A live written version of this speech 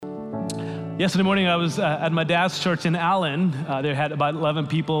Yesterday morning, I was at my dad's church in Allen. They had about 11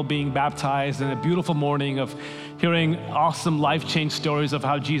 people being baptized, and a beautiful morning of hearing awesome life change stories of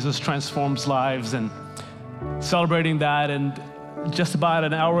how Jesus transforms lives and celebrating that. And just about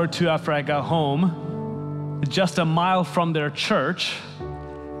an hour or two after I got home, just a mile from their church,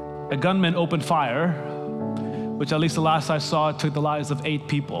 a gunman opened fire, which at least the last I saw, took the lives of 8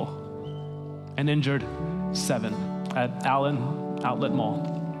 people and injured 7 at Allen Outlet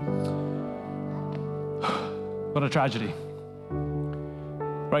Mall. What a tragedy.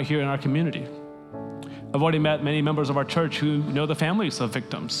 Right here in our community. I've already met many members of our church who know the families of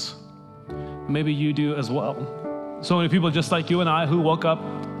victims. Maybe you do as well. So many people just like you and I who woke up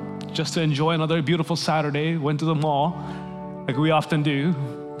just to enjoy another beautiful Saturday, went to the mall, like we often do.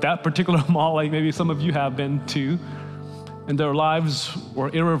 That particular mall, like maybe some of you have been to, and their lives were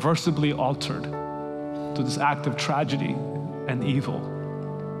irreversibly altered through this act of tragedy and evil.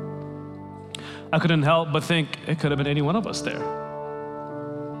 I couldn't help but think it could have been any one of us there.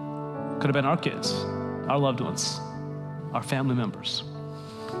 Could have been our kids, our loved ones, our family members.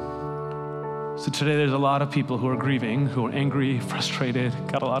 So today there's a lot of people who are grieving, who are angry, frustrated,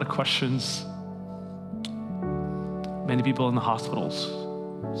 got a lot of questions. Many people in the hospitals,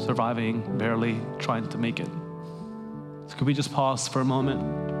 surviving, barely trying to make it. So could we just pause for a moment?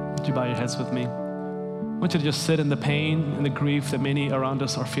 Would you bow your heads with me? I want you to just sit in the pain and the grief that many around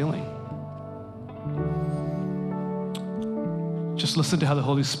us are feeling. Just listen to how the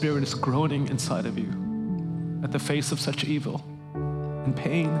Holy Spirit is groaning inside of you at the face of such evil and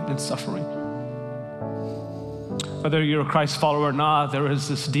pain and suffering. Whether you're a Christ follower or not, there is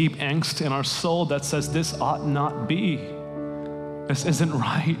this deep angst in our soul that says this ought not be. This isn't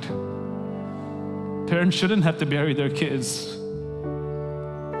right. Parents shouldn't have to bury their kids.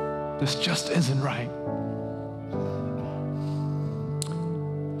 This just isn't right.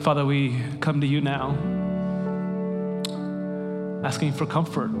 Father, we come to you now, asking for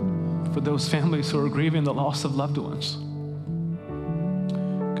comfort for those families who are grieving the loss of loved ones.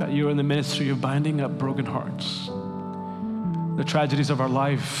 God, you're in the ministry of binding up broken hearts. The tragedies of our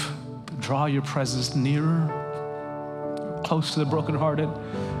life draw your presence nearer, close to the brokenhearted,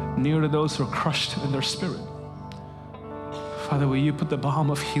 near to those who are crushed in their spirit. Father, will you put the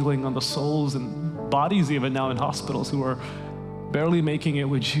balm of healing on the souls and bodies even now in hospitals who are barely making it?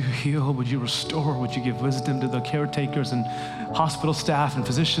 Would you heal? Would you restore? Would you give wisdom to the caretakers and hospital staff and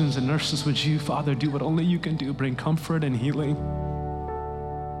physicians and nurses? Would you, Father, do what only you can do, bring comfort and healing?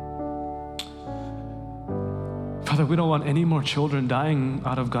 Father, we don't want any more children dying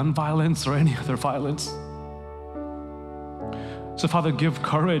out of gun violence or any other violence. So Father, give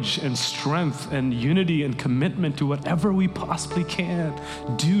courage and strength and unity and commitment to whatever we possibly can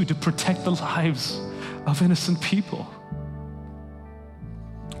do to protect the lives of innocent people.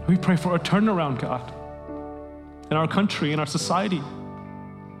 We pray for a turnaround, God, in our country, in our society.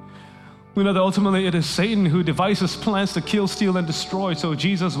 We know that ultimately it is Satan who devises plans to kill, steal, and destroy. So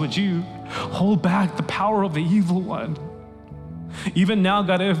Jesus, would you hold back the power of the evil one? Even now,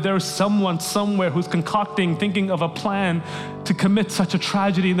 God, if there's someone somewhere who's concocting, thinking of a plan to commit such a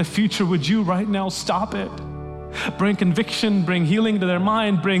tragedy in the future, would you right now stop it? Bring conviction, bring healing to their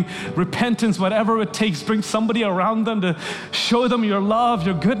mind, bring repentance, whatever it takes. Bring somebody around them to show them your love,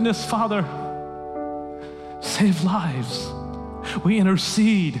 your goodness, Father. Save lives. We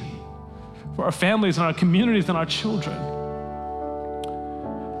intercede for our families and our communities and our children.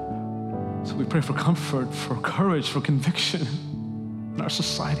 So we pray for comfort, for courage, for conviction in our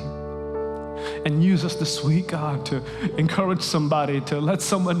society. And use us this week, God, to encourage somebody, to let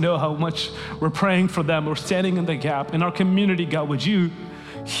someone know how much we're praying for them, we're standing in the gap. In our community, God, would you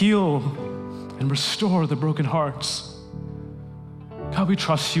heal and restore the broken hearts? God, we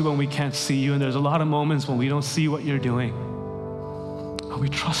trust you when we can't see you, and there's a lot of moments when we don't see what you're doing. But we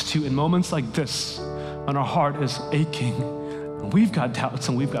trust you in moments like this, when our heart is aching, and we've got doubts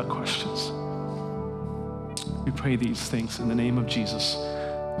and we've got questions. We pray these things in the name of Jesus.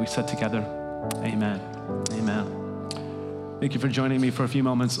 We said together, amen. Amen. Thank you for joining me for a few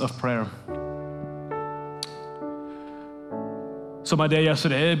moments of prayer. So my day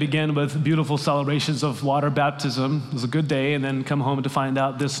yesterday began with beautiful celebrations of water baptism. It was a good day, and then come home to find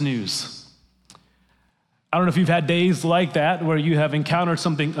out this news. I don't know if you've had days like that where you have encountered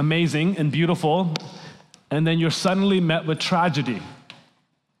something amazing and beautiful, and then you're suddenly met with tragedy.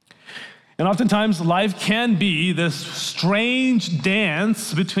 And oftentimes life can be this strange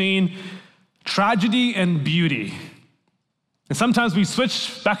dance between tragedy and beauty. And sometimes we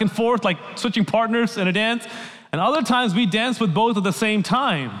switch back and forth, like switching partners in a dance, and other times we dance with both at the same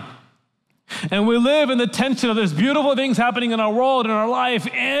time. And we live in the tension of there's beautiful things happening in our world, in our life,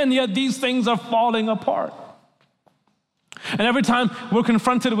 and yet these things are falling apart. And every time we're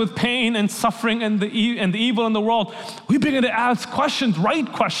confronted with pain and suffering and the evil in the world, we begin to ask questions, right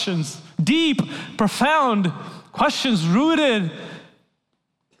questions, deep, profound questions rooted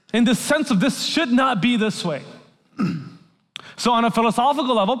in the sense of this should not be this way. So on a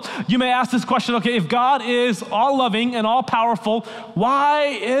philosophical level, you may ask this question, okay, if God is all-loving and all-powerful, why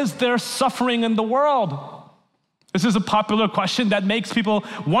is there suffering in the world? This is a popular question that makes people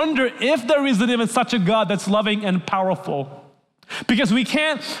wonder if there is even such a God that's loving and powerful. Because we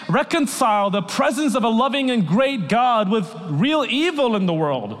can't reconcile the presence of a loving and great God with real evil in the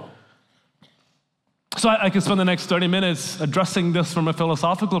world. So I could spend the next 30 minutes addressing this from a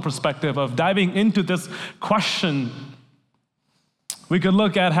philosophical perspective of diving into this question. We could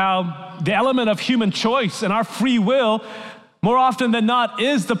look at how the element of human choice and our free will, more often than not,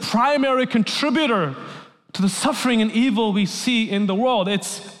 is the primary contributor to the suffering and evil we see in the world.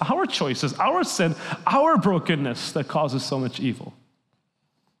 It's our choices, our sin, our brokenness that causes so much evil.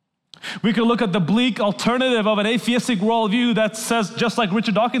 We could look at the bleak alternative of an atheistic worldview that says, just like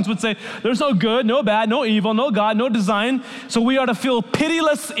Richard Dawkins would say, there's no good, no bad, no evil, no God, no design, so we are to feel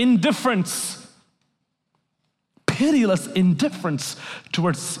pitiless indifference. Pitiless indifference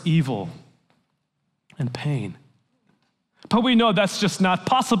towards evil and pain. But we know that's just not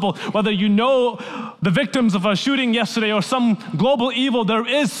possible. Whether you know the victims of a shooting yesterday or some global evil, there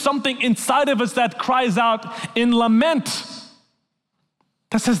is something inside of us that cries out in lament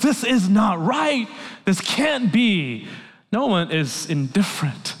that says, this is not right. This can't be. No one is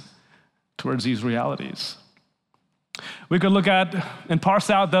indifferent towards these realities. We could look at and parse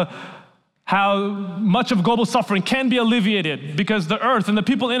out how much of global suffering can be alleviated because the earth and the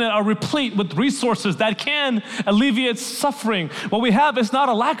people in it are replete with resources that can alleviate suffering. What we have is not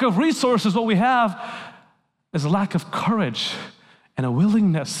a lack of resources. What we have is a lack of courage and a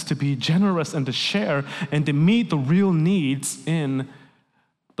willingness to be generous and to share and to meet the real needs in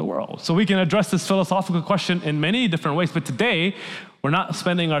the world. So we can address this philosophical question in many different ways, but today we're not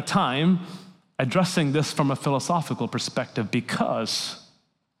spending our time addressing this from a philosophical perspective because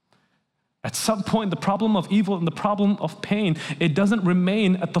at some point, the problem of evil and the problem of pain, it doesn't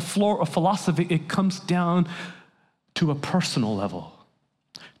remain at the floor of philosophy. It comes down to a personal level,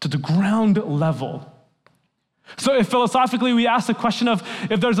 to the ground level. So if philosophically we ask the question of,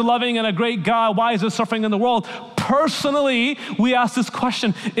 if there's a loving and a great God, why is there suffering in the world? Personally, we ask this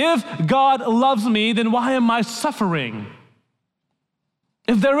question, if God loves me, then why am I suffering?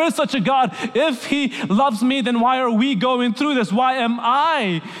 If there is such a God, if he loves me, then why are we going through this? Why am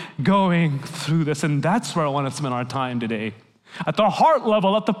I going through this? And that's where I want to spend our time today. At the heart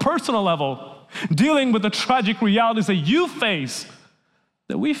level, at the personal level, dealing with the tragic realities that you face,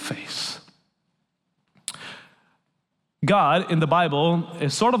 that we face. God in the Bible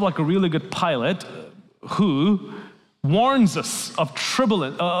is sort of like a really good pilot who warns us of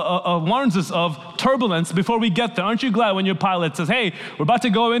turbulence before we get there. Aren't you glad when your pilot says, hey, we're about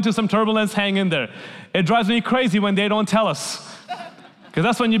to go into some turbulence, hang in there. It drives me crazy when they don't tell us, because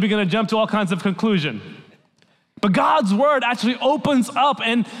that's when you begin to jump to all kinds of conclusion. But God's word actually opens up,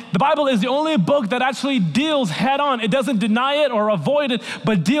 and the Bible is the only book that actually deals head on. It doesn't deny it or avoid it,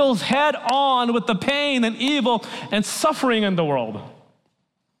 but deals head on with the pain and evil and suffering in the world.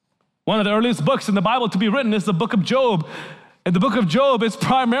 One of the earliest books in the Bible to be written is the book of Job. And the book of Job is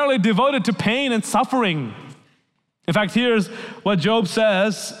primarily devoted to pain and suffering. In fact, here's what Job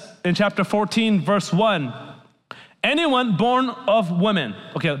says in chapter 14, verse 1. Anyone born of women.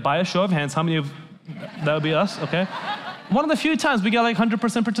 Okay, by a show of hands, how many of that would be us, okay? One of the few times we get like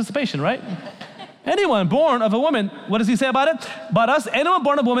 100% participation, right? Anyone born of a woman, what does he say about it? But us, anyone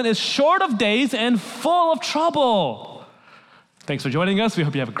born of a woman is short of days and full of trouble. Thanks for joining us. We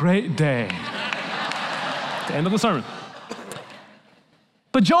hope you have a great day. The end of the sermon.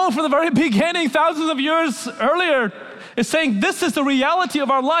 But Job, from the very beginning, thousands of years earlier, is saying this is the reality of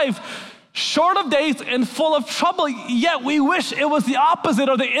our life. Short of days and full of trouble, yet we wish it was the opposite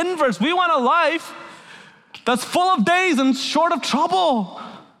or the inverse. We want a life that's full of days and short of trouble.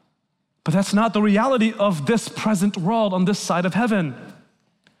 But that's not the reality of this present world on this side of heaven.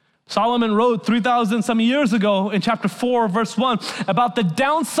 Solomon wrote 3,000 some years ago in chapter 4, verse 1, about the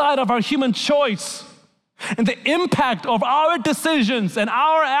downside of our human choice and the impact of our decisions and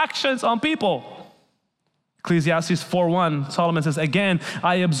our actions on people. Ecclesiastes 4:1, Solomon says, again,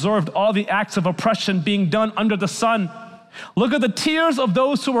 I observed all the acts of oppression being done under the sun. Look at the tears of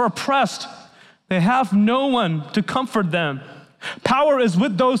those who are oppressed. They have no one to comfort them. Power is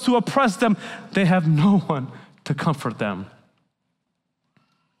with those who oppress them. They have no one to comfort them.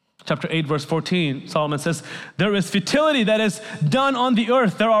 Chapter 8, verse 14, Solomon says, there is futility that is done on the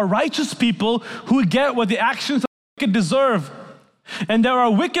earth. There are righteous people who get what the actions of the wicked deserve. And there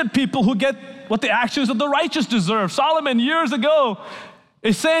are wicked people who get what the actions of the righteous deserve. Solomon, years ago,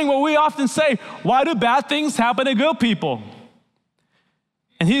 is saying what we often say, why do bad things happen to good people?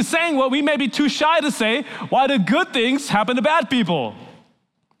 And he's saying what we may be too shy to say, why do good things happen to bad people?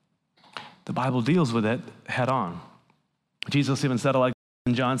 The Bible deals with it head on. Jesus even said it like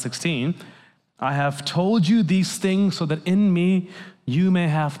in John 16, I have told you these things so that in me you may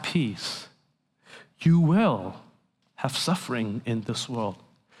have peace. You will have suffering in this world.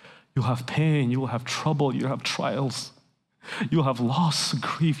 You'll have pain, you will have trouble, you'll have trials. You'll have loss,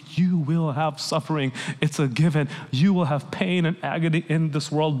 grief, you will have suffering. It's a given. You will have pain and agony in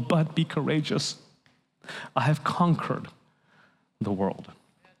this world, but be courageous. I have conquered the world.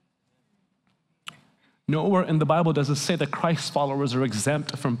 Nowhere in the Bible does it say that Christ's followers are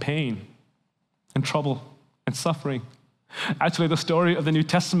exempt from pain and trouble and suffering. Actually, the story of the New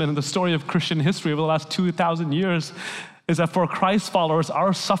Testament and the story of Christian history over the last 2,000 years is that for Christ's followers,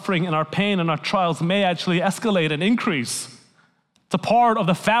 our suffering and our pain and our trials may actually escalate and increase. It's a part of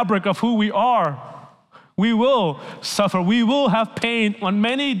the fabric of who we are. We will suffer. We will have pain on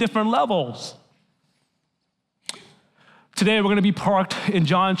many different levels. Today, we're going to be parked in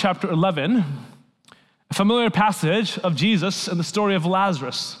John chapter 11, a familiar passage of Jesus and the story of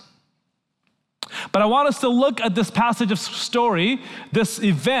Lazarus. But I want us to look at this passage of story, this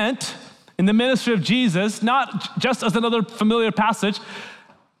event in the ministry of Jesus, not just as another familiar passage,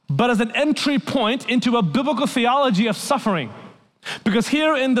 but as an entry point into a biblical theology of suffering. Because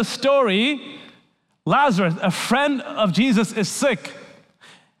here in the story, Lazarus, a friend of Jesus, is sick,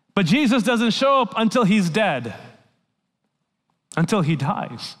 but Jesus doesn't show up until he's dead, until he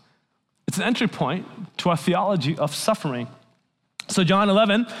dies. It's an entry point to our theology of suffering. So John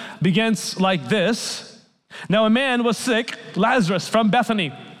 11 begins like this. Now a man was sick, Lazarus from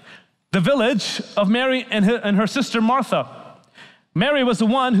Bethany, the village of Mary and her sister Martha. Mary was the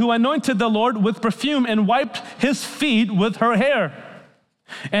one who anointed the Lord with perfume and wiped his feet with her hair.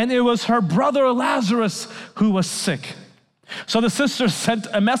 And it was her brother Lazarus who was sick. So the sisters sent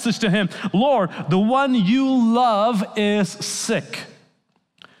a message to him, Lord, the one you love is sick.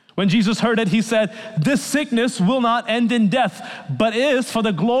 When Jesus heard it, he said, this sickness will not end in death, but is for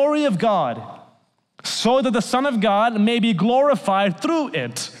the glory of God, so that the Son of God may be glorified through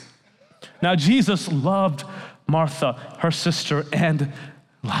it. Now Jesus loved Martha, her sister, and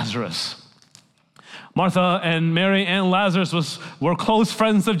Lazarus. Martha and Mary and Lazarus were close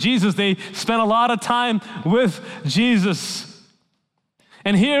friends of Jesus. They spent a lot of time with Jesus.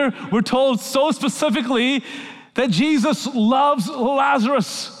 And here we're told so specifically that Jesus loves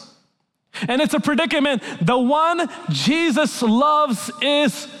Lazarus. And it's a predicament. The one Jesus loves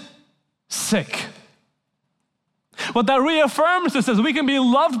is sick. What that reaffirms is we can be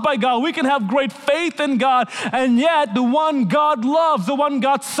loved by God, we can have great faith in God, and yet the one God loves, the one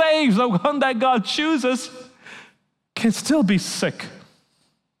God saves, the one that God chooses, can still be sick,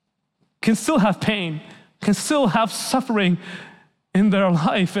 can still have pain, can still have suffering in their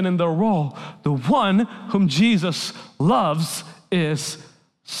life and in their role. The one whom Jesus loves is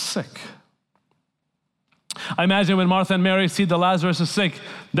sick. I imagine when Martha and Mary see that Lazarus is sick,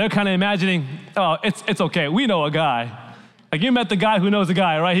 they're kind of imagining, oh, it's okay. We know a guy. Like you met the guy who knows a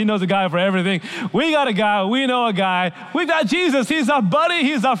guy, right? He knows a guy for everything. We got a guy. We know a guy. We've got Jesus. He's our buddy.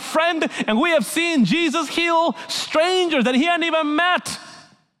 He's our friend. And we have seen Jesus heal strangers that he hadn't even met.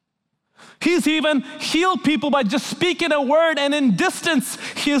 He's even healed people by just speaking a word, and in distance,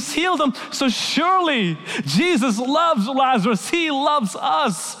 he has healed them. So surely Jesus loves Lazarus. He loves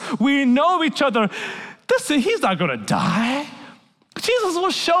us. We know each other. He's not going to die. Jesus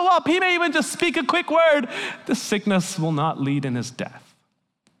will show up. He may even just speak a quick word. The sickness will not lead in his death.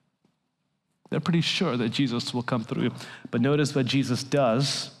 They're pretty sure that Jesus will come through. But notice what Jesus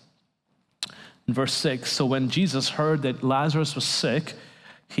does in verse 6. So when Jesus heard that Lazarus was sick,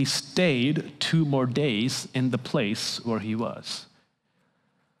 he stayed 2 more days in the place where he was.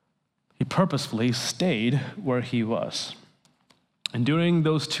 He purposefully stayed where he was. And during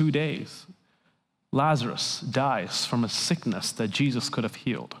those 2 days, Lazarus dies from a sickness that Jesus could have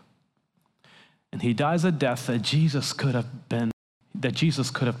healed. And he dies a death that Jesus could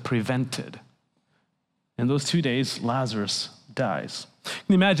have prevented. In those 2 days, Lazarus dies. Can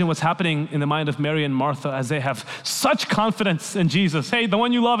you imagine what's happening in the mind of Mary and Martha as they have such confidence in Jesus? Hey, the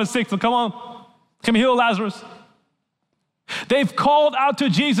one you love is sick, so come on, come heal Lazarus. They've called out to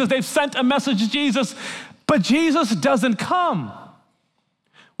Jesus, they've sent a message to Jesus, but Jesus doesn't come.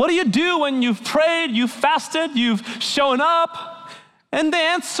 What do you do when you've prayed, you've fasted, you've shown up, and the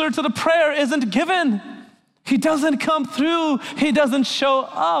answer to the prayer isn't given. He doesn't come through. He doesn't show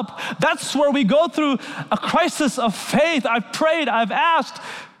up. That's where we go through a crisis of faith. I've prayed, I've asked,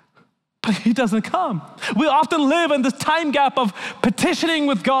 but he doesn't come. We often live in this time gap of petitioning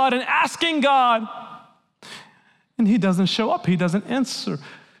with God and asking God, and he doesn't show up. He doesn't answer.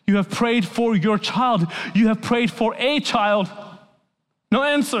 You have prayed for your child. You have prayed for a child. No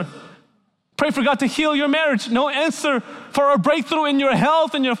answer. Pray for God to heal your marriage. No answer. For a breakthrough in your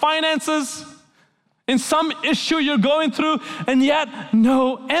health and your finances, in some issue you're going through, and yet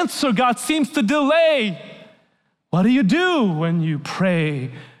no answer. God seems to delay. What do you do when you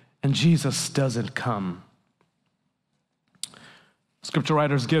pray and Jesus doesn't come? Scripture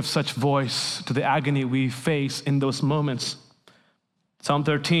writers give such voice to the agony we face in those moments. Psalm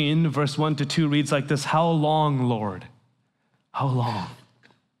 13, verse 1-2 reads like this: How long, Lord? How long?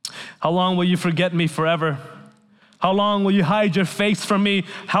 How long will you forget me forever? How long will you hide your face from me?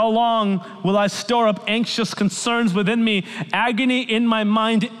 How long will I store up anxious concerns within me, agony in my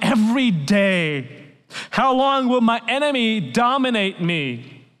mind every day? How long will my enemy dominate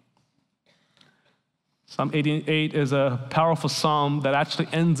me? Psalm 88 is a powerful psalm that actually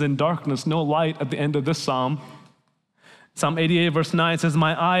ends in darkness, no light at the end of this psalm. Psalm 88 verse 9 says,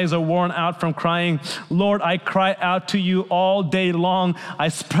 my eyes are worn out from crying. Lord, I cry out to you all day long. I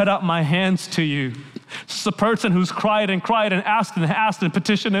spread out my hands to you. It's a person who's cried and asked and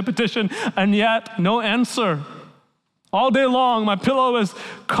petitioned, and yet no answer. All day long, my pillow is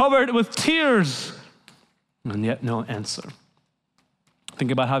covered with tears, and yet no answer.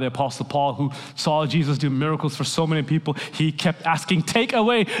 Think about how the Apostle Paul, who saw Jesus do miracles for so many people, he kept asking, take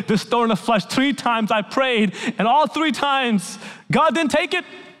away this thorn of flesh. 3 times I prayed, and all 3 times, God didn't take it.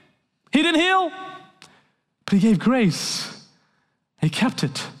 He didn't heal, but he gave grace. He kept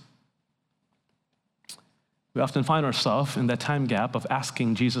it. We often find ourselves in that time gap of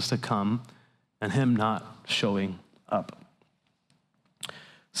asking Jesus to come and him not showing up.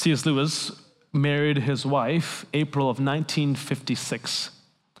 C.S. Lewis married his wife, April of 1956.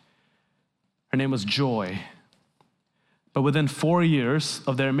 Her name was Joy. But within 4 years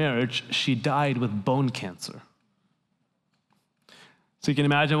of their marriage, she died with bone cancer. So you can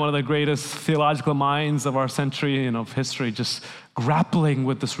imagine one of the greatest theological minds of our century and of history just grappling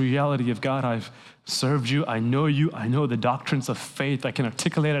with this reality of God. I've served you, I know the doctrines of faith, I can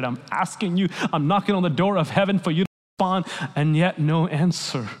articulate it, I'm asking you, I'm knocking on the door of heaven for you to respond, and yet no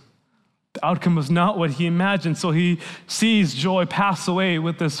answer. The outcome was not what he imagined, so he sees Joy pass away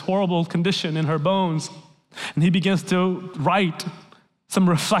with this horrible condition in her bones, and he begins to write some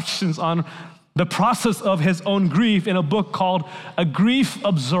reflections on the process of his own grief in a book called A Grief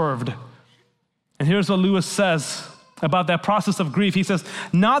Observed. And here's what Lewis says about that process of grief. He says,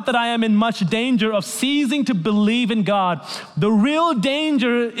 not that I am in much danger of ceasing to believe in God. The real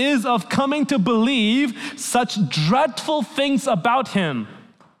danger is of coming to believe such dreadful things about him.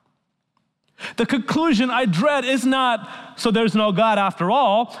 The conclusion I dread is not, so there's no God after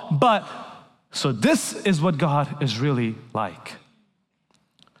all, but so this is what God is really like.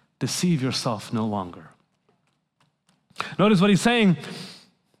 Deceive yourself no longer. Notice what he's saying.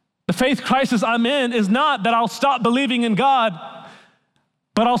 The faith crisis I'm in is not that I'll stop believing in God,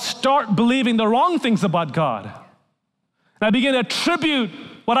 but I'll start believing the wrong things about God. And I begin to attribute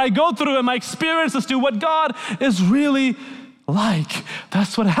what I go through and my experiences to what God is really like.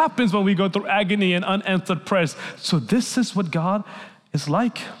 That's what happens when we go through agony and unanswered prayers. So this is what God is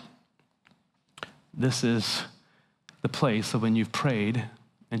like. This is the place of when you've prayed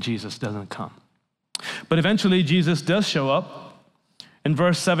and Jesus doesn't come. But eventually Jesus does show up. In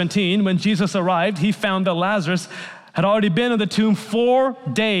verse 17, when Jesus arrived, he found that Lazarus had already been in the tomb 4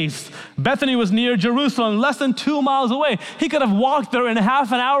 days. Bethany was near Jerusalem, less than 2 miles away. He could have walked there in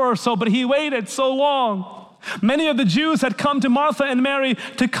half an hour or so, but he waited so long. Many of the Jews had come to Martha and Mary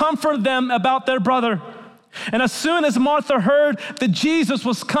to comfort them about their brother. And as soon as Martha heard that Jesus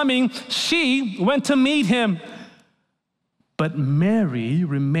was coming, she went to meet him. But Mary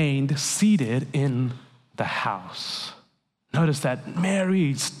remained seated in the house. Notice that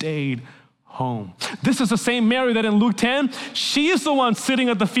Mary stayed home. This is the same Mary that in Luke 10, she is the one sitting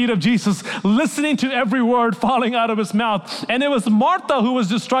at the feet of Jesus, listening to every word falling out of his mouth. And it was Martha who was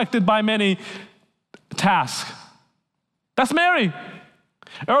distracted by many tasks. That's Mary.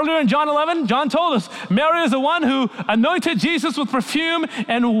 Earlier in John 11, John told us, Mary is the one who anointed Jesus with perfume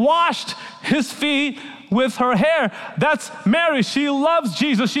and washed his feet with her hair. That's Mary. She loves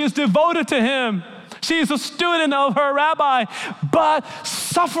Jesus. She is devoted to him. She is a student of her rabbi, but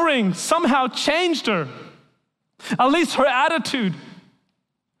suffering somehow changed her, at least her attitude.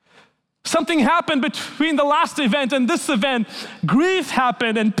 Something happened between the last event and this event. Grief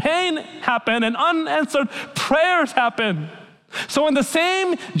happened and pain happened and unanswered prayers happened. So when the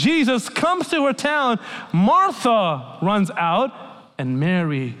same Jesus comes to her town, Martha runs out and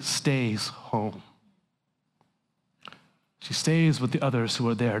Mary stays home. She stays with the others who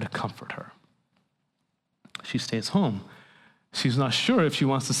are there to comfort her. She stays home. She's not sure if she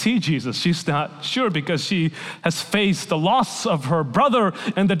wants to see Jesus. She's not sure because she has faced the loss of her brother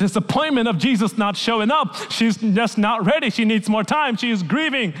and the disappointment of Jesus not showing up. She's just not ready. She needs more time. She is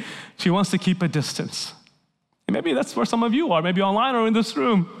grieving. She wants to keep a distance. And maybe that's where some of you are, maybe online or in this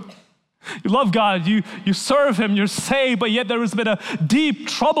room. You love God, you serve Him, you're saved, but yet there has been a deep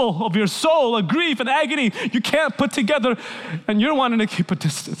trouble of your soul, a grief, an agony you can't put together, and you're wanting to keep a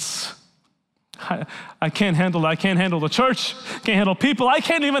distance. I can't handle it. I can't handle the church. Can't handle people. I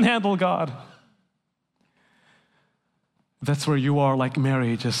can't even handle God. That's where you are like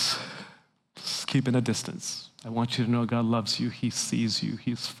Mary, just keeping a distance. I want you to know God loves you. He sees you.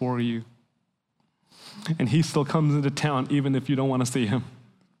 He's for you. And He still comes into town even if you don't want to see Him.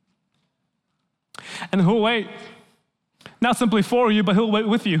 And He'll wait. Not simply for you, but He'll wait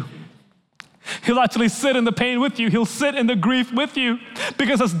with you. He'll actually sit in the pain with you. He'll sit in the grief with you.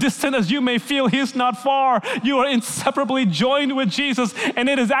 Because as distant as you may feel, He's not far. You are inseparably joined with Jesus. And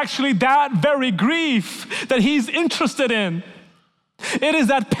it is actually that very grief that He's interested in. It is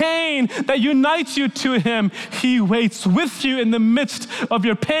that pain that unites you to Him. He waits with you in the midst of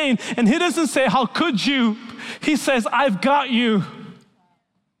your pain. And He doesn't say, how could you? He says, I've got you.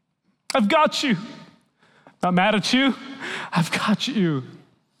 I've got you. Not mad at you. I've got you.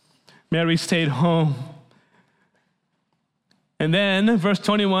 Mary stayed home. And then, verse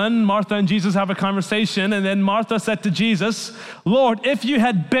 21, Martha and Jesus have a conversation, and then Martha said to Jesus, Lord, if you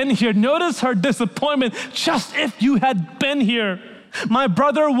had been here, notice her disappointment, just if you had been here, my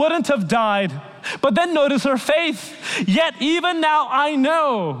brother wouldn't have died. But then notice her faith. Yet even now I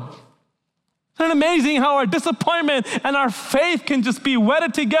know. Isn't it amazing how our disappointment and our faith can just be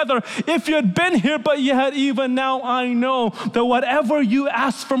wedded together? If you had been here, but yet even now I know that whatever you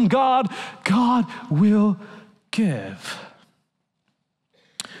ask from God, God will give.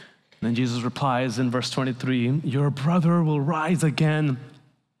 And then Jesus replies in verse 23, your brother will rise again.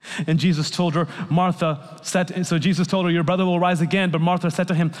 And Jesus told her, Jesus told her, your brother will rise again. But Martha said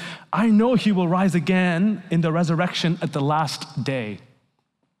to Him, I know he will rise again in the resurrection at the last day.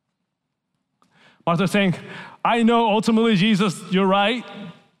 Martha's saying, I know ultimately, Jesus, you're right,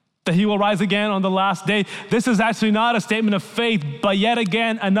 that He will rise again on the last day. This is actually not a statement of faith, but yet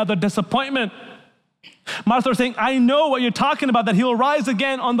again, another disappointment. Martha's saying, I know what you're talking about, that He will rise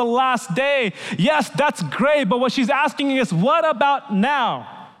again on the last day. Yes, that's great, but what she's asking is, what about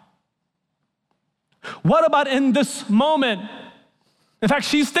now? What about in this moment? In fact,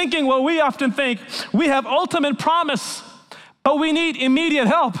 she's thinking what we often think. We have ultimate promise, but we need immediate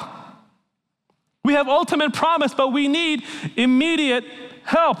help. We have ultimate promise, but we need immediate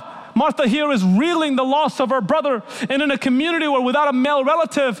help. Martha here is reeling the loss of her brother. And in a community where without a male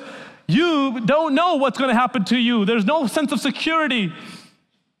relative, you don't know what's going to happen to you. There's no sense of security.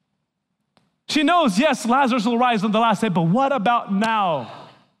 She knows, yes, Lazarus will rise on the last day, but what about now?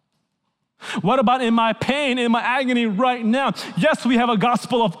 What about in my pain, in my agony right now? Yes, we have a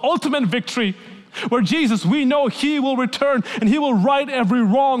gospel of ultimate victory, where Jesus, we know He will return and He will right every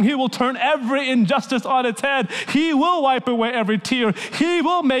wrong. He will turn every injustice on its head. He will wipe away every tear. He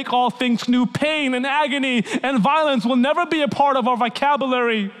will make all things new. Pain and agony and violence will never be a part of our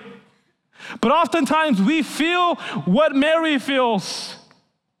vocabulary. But oftentimes we feel what Mary feels.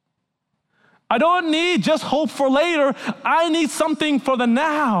 I don't need just hope for later. I need something for the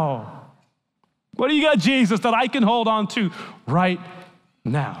now. What do you got, Jesus, that I can hold on to right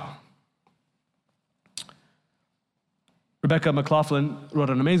now? Rebecca McLaughlin wrote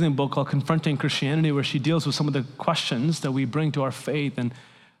an amazing book called Confronting Christianity, where she deals with some of the questions that we bring to our faith. And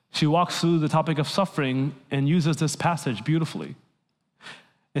she walks through the topic of suffering and uses this passage beautifully.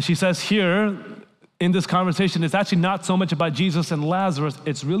 And she says here, in this conversation, it's actually not so much about Jesus and Lazarus,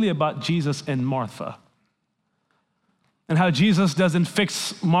 it's really about Jesus and Martha. And how Jesus doesn't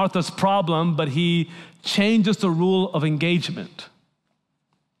fix Martha's problem, but He changes the rule of engagement.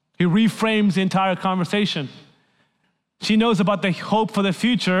 He reframes the entire conversation. She knows about the hope for the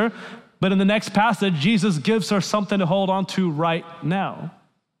future, but in the next passage, Jesus gives her something to hold on to right now.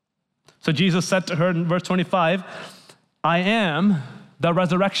 So Jesus said to her in verse 25, I am the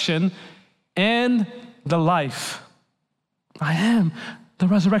resurrection and the life. I am the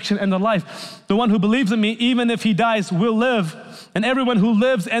resurrection and the life. The one who believes in me, even if he dies, will live. And everyone who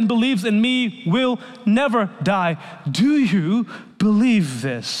lives and believes in me will never die. Do you believe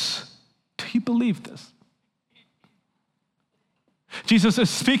this? he believed this. Jesus is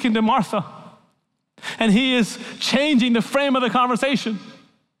speaking to Martha, and he is changing the frame of the conversation.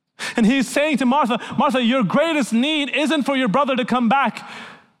 And he's saying to Martha, Martha, your greatest need isn't for your brother to come back.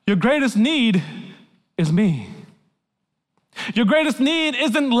 Your greatest need is me. Your greatest need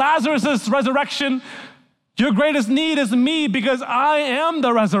isn't Lazarus' resurrection. Your greatest need is me, because I am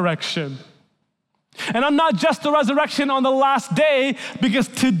the resurrection. And I'm not just the resurrection on the last day, because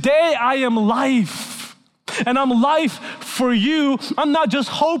today I am life. And I'm life for you. I'm not just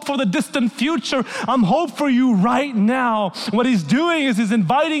hope for the distant future. I'm hope for you right now. What he's doing is he's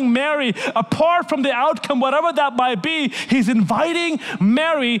inviting Mary, apart from the outcome, whatever that might be, he's inviting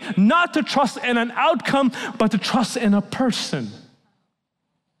Mary not to trust in an outcome, but to trust in a person.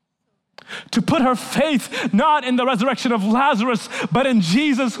 To put her faith not in the resurrection of Lazarus, but in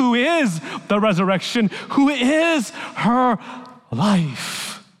Jesus, who is the resurrection, who is her life.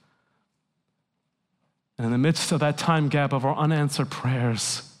 And in the midst of that time gap of our unanswered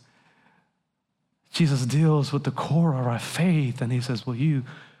prayers, Jesus deals with the core of our faith, and he says, will you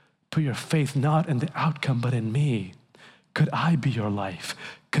put your faith not in the outcome, but in me? Could I be your life?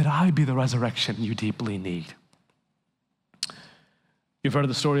 Could I be the resurrection you deeply need? You've heard of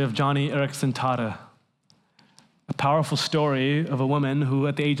the story of Johnny Erickson Tada, a powerful story of a woman who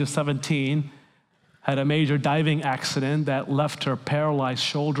at the age of 17 had a major diving accident that left her paralyzed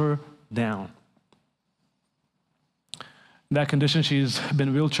shoulder down. In that condition, she's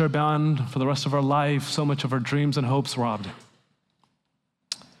been wheelchair bound for the rest of her life, so much of her dreams and hopes robbed.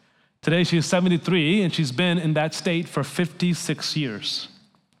 Today, she is 73, and she's been in that state for 56 years.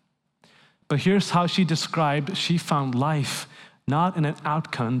 But here's how she described she found life not in an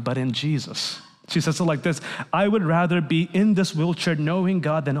outcome, but in Jesus. She says it like this: I would rather be in this wheelchair knowing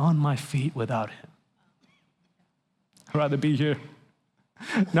God than on my feet without him. I'd rather be here,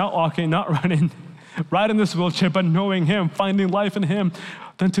 not walking, not running, right in this wheelchair, but knowing him, finding life in him,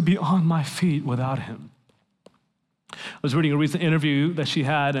 than to be on my feet without him. I was reading a recent interview that she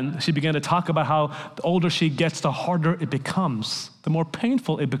had, and she began to talk about how the older she gets, the harder it becomes, the more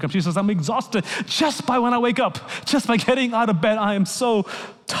painful it becomes. She says, I'm exhausted just by when I wake up, just by getting out of bed. I am so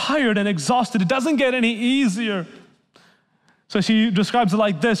tired and exhausted. It doesn't get any easier. So she describes it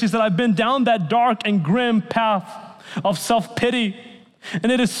like this. She said, I've been down that dark and grim path of self-pity, and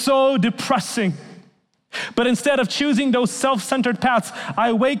it is so depressing. But instead of choosing those self-centered paths,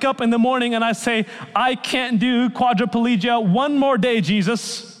 I wake up in the morning and I say, I can't do quadriplegia one more day,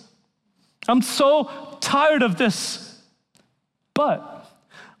 Jesus. I'm so tired of this. But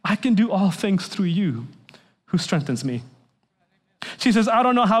I can do all things through you who strengthens me. She says, I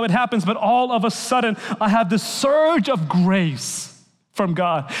don't know how it happens, but all of a sudden I have this surge of grace from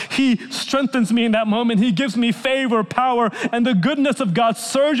God. He strengthens me in that moment. He gives me favor, power, and the goodness of God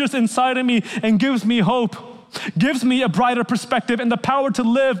surges inside of me and gives me hope, gives me a brighter perspective and the power to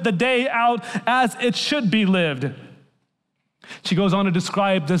live the day out as it should be lived. She goes on to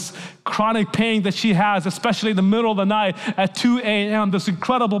describe this chronic pain that she has, especially in the middle of the night at 2 a.m., this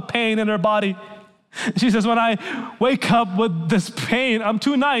incredible pain in her body. She says, when I wake up with this pain, I'm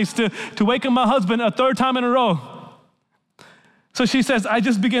too nice to wake up my husband a third time in a row. So she says, I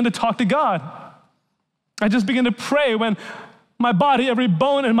just begin to talk to God. I just begin to pray. When my body, every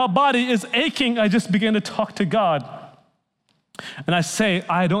bone in my body is aching, I just begin to talk to God. And I say,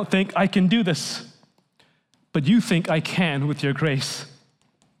 I don't think I can do this, but you think I can with your grace.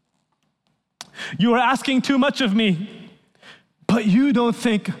 You are asking too much of me, but you don't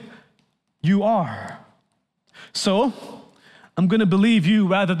think you are. So I'm going to believe you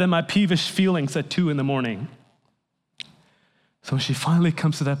rather than my peevish feelings at 2 a.m. So when she finally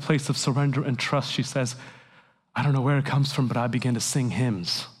comes to that place of surrender and trust, she says, I don't know where it comes from, but I begin to sing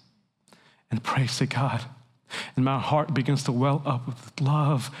hymns and praise to God. And my heart begins to well up with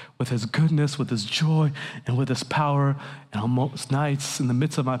love, with his goodness, with his joy, and with his power. And on most nights, in the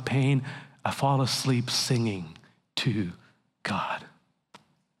midst of my pain, I fall asleep singing to God.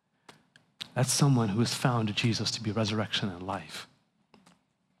 That's someone who has found Jesus to be resurrection and life.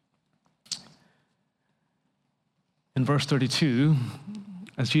 In verse 32,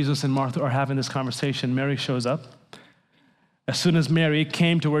 as Jesus and Martha are having this conversation, Mary shows up. As soon as Mary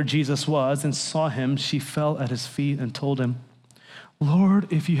came to where Jesus was and saw him, she fell at his feet and told him,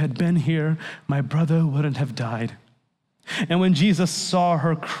 Lord, if you had been here, my brother wouldn't have died. And when Jesus saw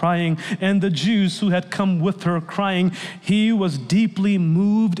her crying and the Jews who had come with her crying, he was deeply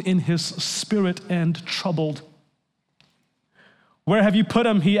moved in his spirit and troubled. Where have you put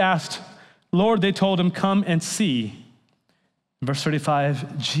him? He asked. Lord, they told him, come and see. Verse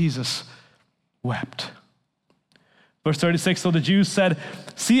 35, Jesus wept. Verse 36, so the Jews said,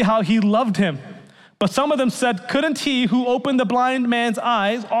 see how he loved him. But some of them said, couldn't he who opened the blind man's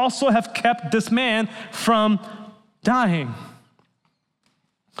eyes also have kept this man from dying?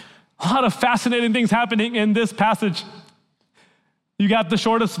 A lot of fascinating things happening in this passage. You got the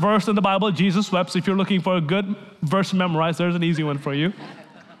shortest verse in the Bible, Jesus wept. So if you're looking for a good verse to memorize, there's an easy one for you.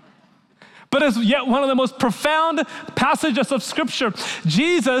 But it's yet one of the most profound passages of Scripture.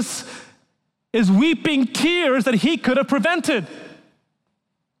 Jesus is weeping tears that he could have prevented.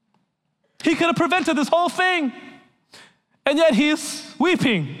 He could have prevented this whole thing. And yet he's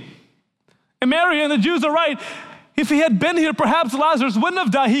weeping. And Mary and the Jews are right. If he had been here, perhaps Lazarus wouldn't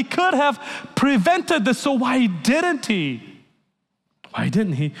have died. He could have prevented this. So why didn't he? Why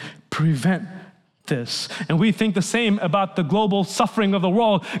didn't he prevent this? And we think the same about the global suffering of the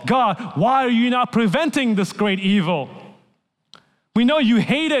world. God, why are you not preventing this great evil? We know you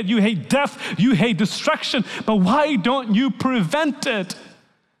hate it. You hate death. You hate destruction. But why don't you prevent it?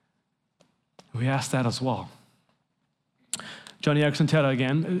 We ask that as well. Joni Eareckson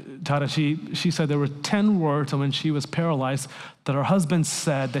Tada, she said there were 10 words when she was paralyzed that her husband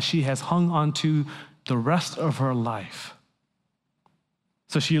said that she has hung on to the rest of her life.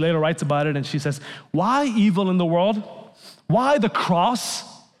 So she later writes about it and she says, why evil in the world? Why the cross?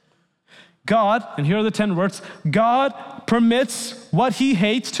 God, and here are the 10 words, God permits what he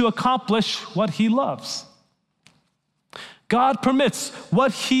hates to accomplish what he loves. God permits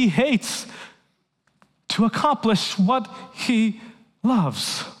what he hates to accomplish what he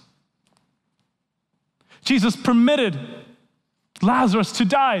loves. Jesus permitted Lazarus to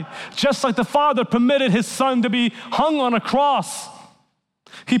die, just like the Father permitted his Son to be hung on a cross.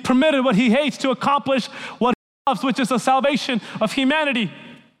 He permitted what he hates to accomplish what he loves, which is the salvation of humanity.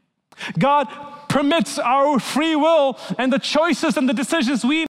 God permits our free will and the choices and the decisions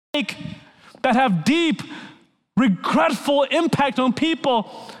we make that have deep, regretful impact on people.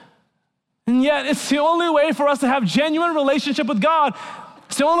 And yet it's the only way for us to have genuine relationship with God.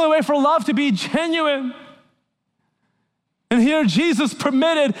 It's the only way for love to be genuine. And here Jesus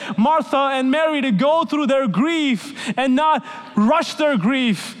permitted Martha and Mary to go through their grief and not rush their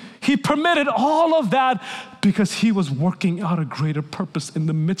grief. He permitted all of that because he was working out a greater purpose in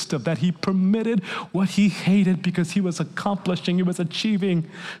the midst of that. He permitted what he hated because he was accomplishing, he was achieving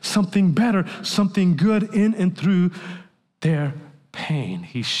something better, something good in and through their pain.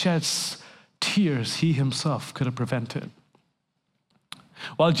 He sheds tears he himself could have prevented.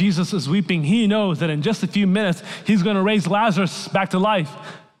 While Jesus is weeping, he knows that in just a few minutes, he's going to raise Lazarus back to life.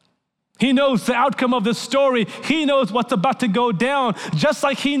 He knows the outcome of this story. He knows what's about to go down, just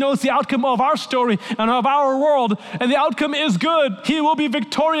like he knows the outcome of our story and of our world. And the outcome is good. He will be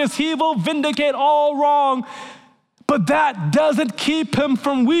victorious. He will vindicate all wrong. But that doesn't keep him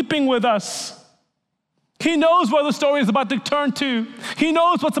from weeping with us. He knows where the story is about to turn to. He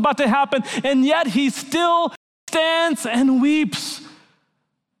knows what's about to happen, and yet he still stands and weeps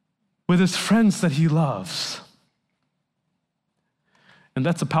with his friends that he loves. And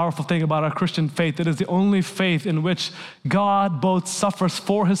that's a powerful thing about our Christian faith. It is the only faith in which God both suffers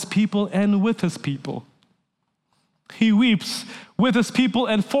for his people and with his people. He weeps with his people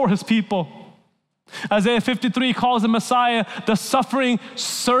and for his people. Isaiah 53 calls the Messiah the suffering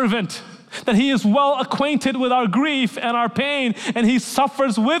servant, that he is well acquainted with our grief and our pain, and he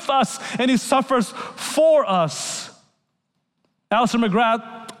suffers with us, and he suffers for us. Alistair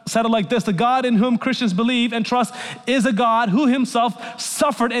McGrath said it like this: the God in whom Christians believe and trust is a God who himself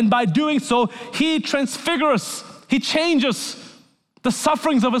suffered, and by doing so, he transfigures, he changes the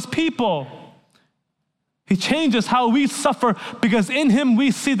sufferings of his people. He changes how we suffer because in him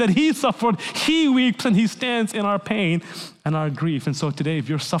we see that he suffered, he weeps, and he stands in our pain and our grief. And so today, if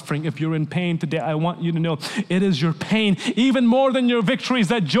you're suffering, if you're in pain today, I want you to know it is your pain, even more than your victories,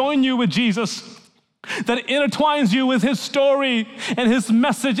 that join you with Jesus, that intertwines you with his story and his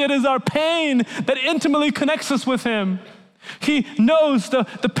message. It is our pain that intimately connects us with him. He knows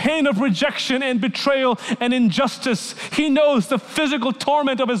the pain of rejection and betrayal and injustice. He knows the physical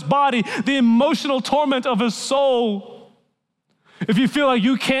torment of his body, the emotional torment of his soul. If you feel like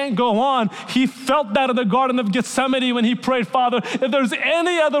you can't go on, he felt that in the Garden of Gethsemane when he prayed, Father, if there's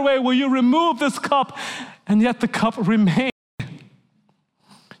any other way, will you remove this cup? And yet the cup remained.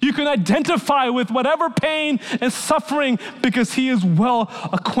 You can identify with whatever pain and suffering because he is well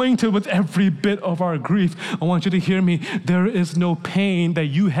acquainted with every bit of our grief. I want you to hear me. There is no pain that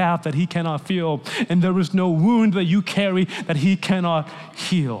you have that he cannot feel, and there is no wound that you carry that he cannot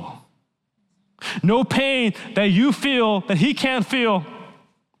heal. No pain that you feel that he can't feel.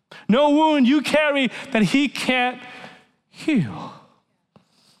 No wound you carry that he can't heal.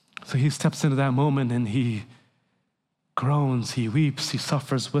 So he steps into that moment and he groans, he weeps, he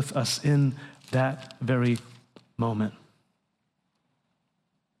suffers with us in that very moment.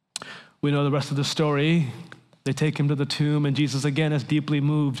 We know the rest of the story. They take him to the tomb, and Jesus again is deeply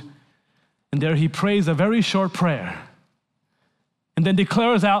moved. And there he prays a very short prayer and then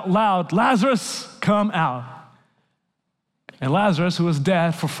declares out loud, "Lazarus, come out." And Lazarus, who was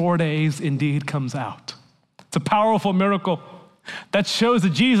dead for 4 days, indeed comes out. It's a powerful miracle that shows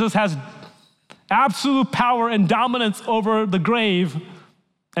that Jesus has absolute power and dominance over the grave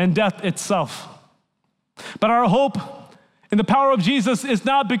and death itself. But our hope in the power of Jesus is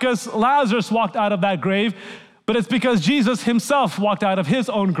not because Lazarus walked out of that grave, but it's because Jesus himself walked out of his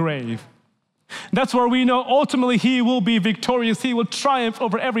own grave. That's where we know ultimately he will be victorious. He will triumph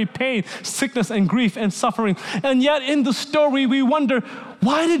over every pain, sickness, and grief and suffering. And yet in the story, we wonder,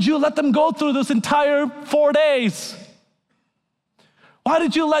 why did you let them go through this entire 4 days? Why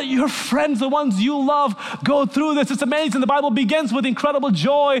did you let your friends, the ones you love, go through this? It's amazing. The Bible begins with incredible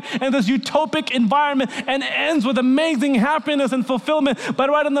joy and this utopic environment and ends with amazing happiness and fulfillment. But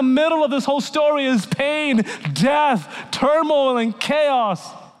right in the middle of this whole story is pain, death, turmoil, and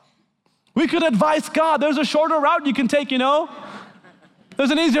chaos. We could advise God, there's a shorter route you can take,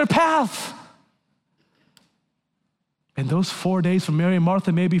 There's an easier path. And those 4 days for Mary and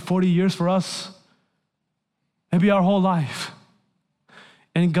Martha, maybe 40 years for us, maybe our whole life.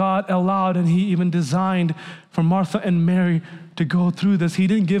 And God allowed, and he even designed for Martha and Mary to go through this. He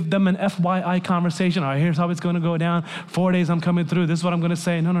didn't give them an FYI conversation. All right, here's how it's going to go down. 4 days I'm coming through. This is what I'm going to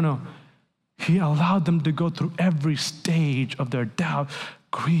say. No. He allowed them to go through every stage of their doubt,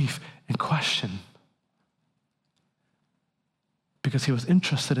 grief, and question. Because he was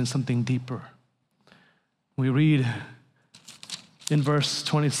interested in something deeper. We read in verse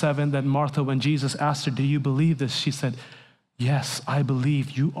 27 that Martha, when Jesus asked her, "Do you believe this?" she said, "Yes, I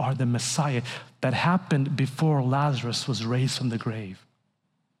believe you are the Messiah." That happened before Lazarus was raised from the grave.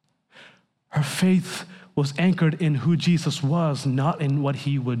 Her faith was anchored in who Jesus was, not in what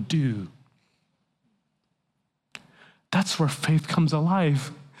he would do. That's where faith comes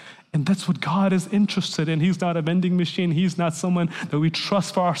alive. And that's what God is interested in. He's not a vending machine. He's not someone that we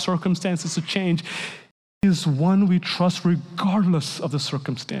trust for our circumstances to change. He is one we trust regardless of the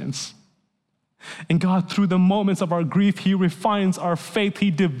circumstance. And God, through the moments of our grief, he refines our faith.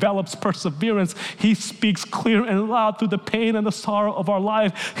 He develops perseverance. He speaks clear and loud through the pain and the sorrow of our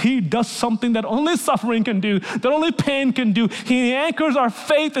life. He does something that only suffering can do, that only pain can do. He anchors our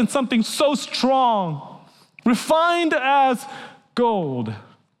faith in something so strong, refined as gold.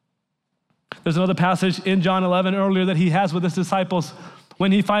 There's another passage in John 11 earlier that he has with his disciples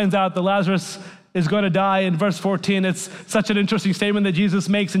when he finds out that Lazarus is going to die. In verse 14, it's such an interesting statement that Jesus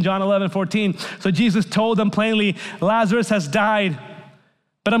makes in John 11:14. So Jesus told them plainly, "Lazarus has died,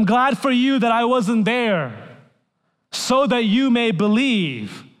 but I'm glad for you that I wasn't there, so that you may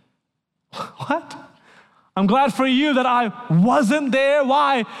believe." What? I'm glad for you that I wasn't there.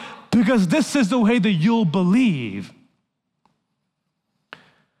 Why? Because this is the way that you'll believe.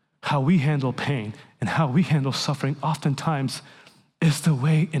 How we handle pain and how we handle suffering oftentimes is the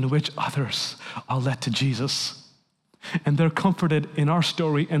way in which others are led to Jesus. And they're comforted in our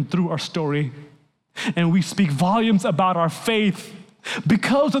story and through our story. And we speak volumes about our faith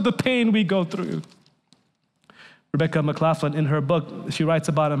because of the pain we go through. Rebecca McLaughlin, in her book, she writes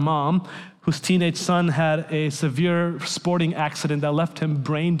about a mom whose teenage son had a severe sporting accident that left him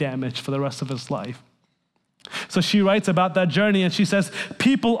brain damage for the rest of his life. So she writes about that journey and she says,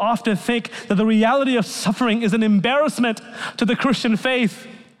 people often think that the reality of suffering is an embarrassment to the Christian faith.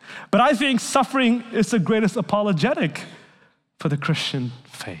 But I think suffering is the greatest apologetic for the Christian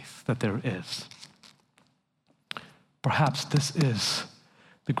faith that there is. Perhaps this is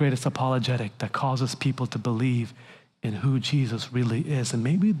the greatest apologetic that causes people to believe in who Jesus really is. And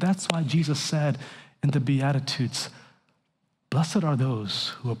maybe that's why Jesus said in the Beatitudes, "Blessed are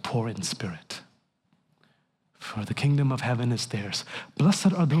those who are poor in spirit, for the kingdom of heaven is theirs.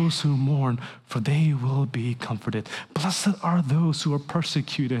 Blessed are those who mourn, for they will be comforted. Blessed are those who are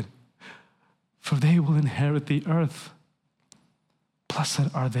persecuted, for they will inherit the earth.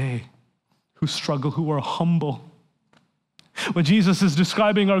 Blessed are they who struggle, who are humble." When Jesus is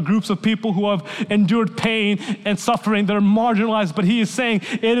describing our groups of people who have endured pain and suffering, that are marginalized, but he is saying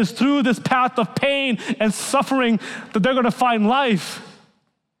it is through this path of pain and suffering that they're going to find life.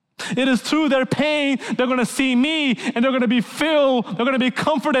 It is through their pain they're going to see me and they're going to be filled, they're going to be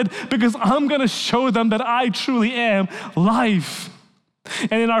comforted because I'm going to show them that I truly am life.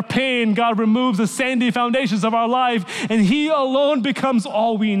 And in our pain, God removes the sandy foundations of our life and he alone becomes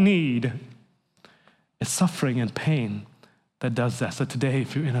all we need. It's suffering and pain that does that. So today,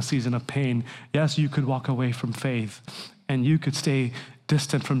 if you're in a season of pain, yes, you could walk away from faith and you could stay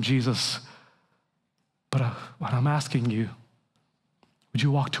distant from Jesus. But what I'm asking you, would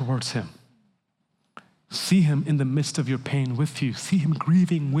you walk towards him? See him in the midst of your pain with you. See him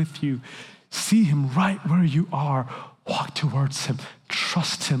grieving with you. See him right where you are. Walk towards him.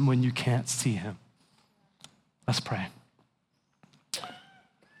 Trust him when you can't see him. Let's pray.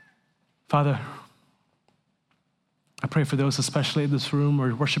 Father, I pray for those, especially in this room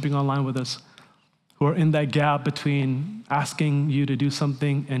or worshiping online with us, who are in that gap between asking you to do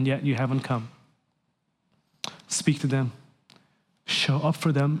something and yet you haven't come. Speak to them. Show up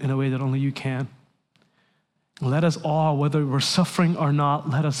for them in a way that only you can. Let us all, whether we're suffering or not,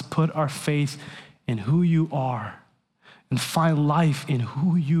 let us put our faith in who you are and find life in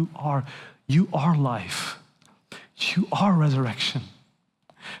who you are. You are life. You are resurrection.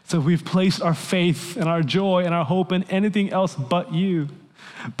 So we've placed our faith and our joy and our hope in anything else but you.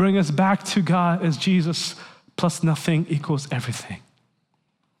 Bring us back to God as Jesus plus nothing equals everything.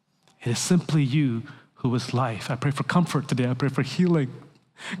 It is simply you who is life. I pray for comfort today. I pray for healing.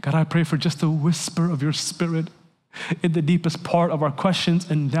 God, I pray for just a whisper of your Spirit in the deepest part of our questions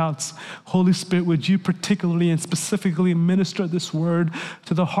and doubts. Holy Spirit, would you particularly and specifically minister this word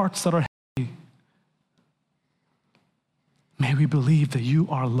to the hearts that are heavy? May we believe that you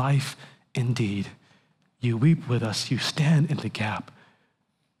are life indeed. You weep with us. You stand in the gap.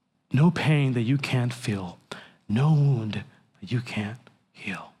 No pain that you can't feel. No wound that you can't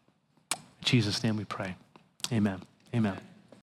heal. In Jesus' name we pray. Amen. Amen.